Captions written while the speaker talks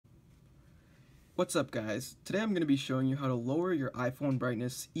What's up, guys? Today I'm going to be showing you how to lower your iPhone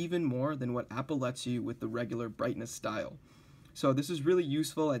brightness even more than what Apple lets you with the regular brightness style. So this is really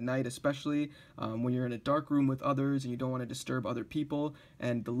useful at night, especially when you're in a dark room with others and you don't want to disturb other people,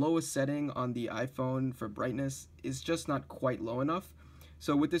 and the lowest setting on the iPhone for brightness is just not quite low enough.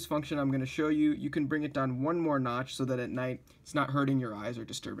 So with this function I'm going to show you, you can bring it down one more notch so that at night it's not hurting your eyes or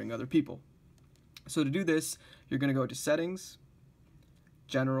disturbing other people. So to do this, you're going to go to Settings,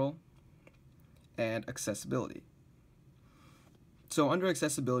 General, and Accessibility. So under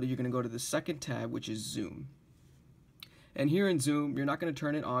Accessibility, you're going to go to the second tab, which is Zoom. And here in Zoom, you're not going to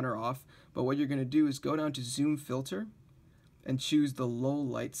turn it on or off, but what you're going to do is go down to Zoom Filter and choose the Low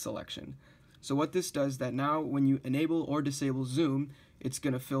Light selection. So what this does is that now when you enable or disable Zoom, it's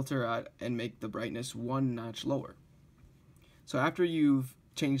going to filter out and make the brightness one notch lower. So after you've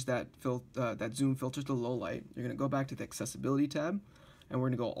changed that Zoom filter to low light, you're going to go back to the Accessibility tab, and we're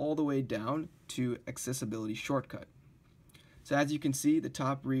going to go all the way down to Accessibility Shortcut. So as you can see, the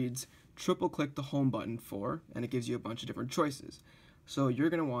top reads triple click the home button for, and it gives you a bunch of different choices. So you're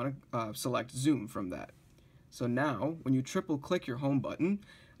going to want to select Zoom from that. So now when you triple click your home button,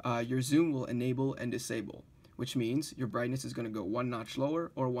 your Zoom will enable and disable, which means your brightness is going to go one notch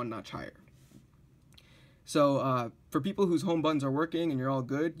lower or one notch higher. So for people whose home buttons are working and you're all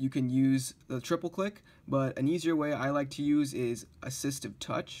good, you can use the triple click, but an easier way I like to use is assistive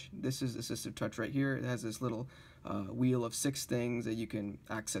touch. This is assistive touch right here. It has this little wheel of 6 things that you can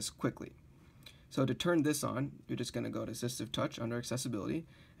access quickly. So to turn this on, you're just going to go to assistive touch under accessibility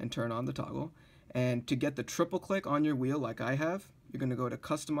and turn on the toggle. And to get the triple click on your wheel like I have, you're going to go to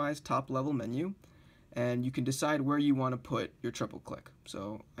customize top level menu, and you can decide where you want to put your triple click.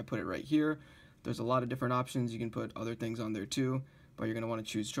 So I put it right here. There's a lot of different options. You can put other things on there too, but you're going to want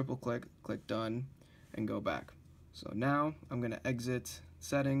to choose triple click, click done, and go back. So now I'm going to exit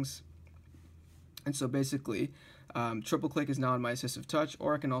settings. And so basically, triple click is now on my assistive touch,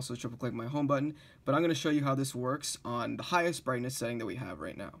 or I can also triple click my home button, but I'm going to show you how this works on the highest brightness setting that we have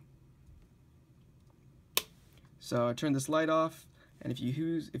right now. So I turn this light off, and if you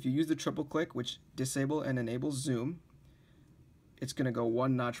use the triple click, which disable and enables zoom, it's going to go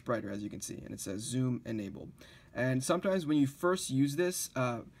one notch brighter, as you can see, and it says zoom enabled. And sometimes when you first use this,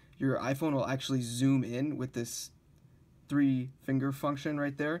 your iPhone will actually zoom in with this 3-finger function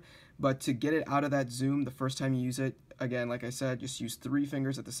right there, but to get it out of that zoom the first time you use it, again, like I said, just use 3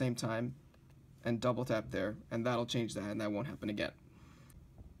 fingers at the same time and double tap there, and that'll change that, and that won't happen again.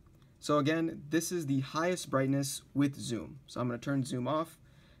 So again, this is the highest brightness with zoom. So I'm going to turn zoom off,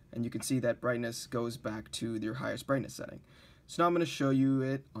 and you can see that brightness goes back to your highest brightness setting. So now I'm going to show you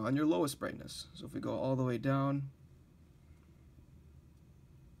it on your lowest brightness. So if we go all the way down,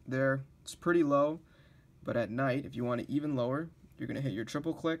 there, it's pretty low, but at night, if you want it even lower, you're going to hit your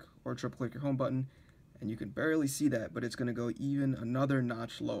triple click or triple click your home button, and you can barely see that, but it's going to go even another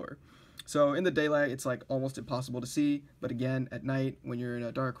notch lower. So in the daylight, it's like almost impossible to see, but again, at night, when you're in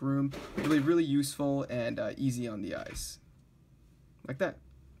a dark room, really useful and easy on the eyes. Like that.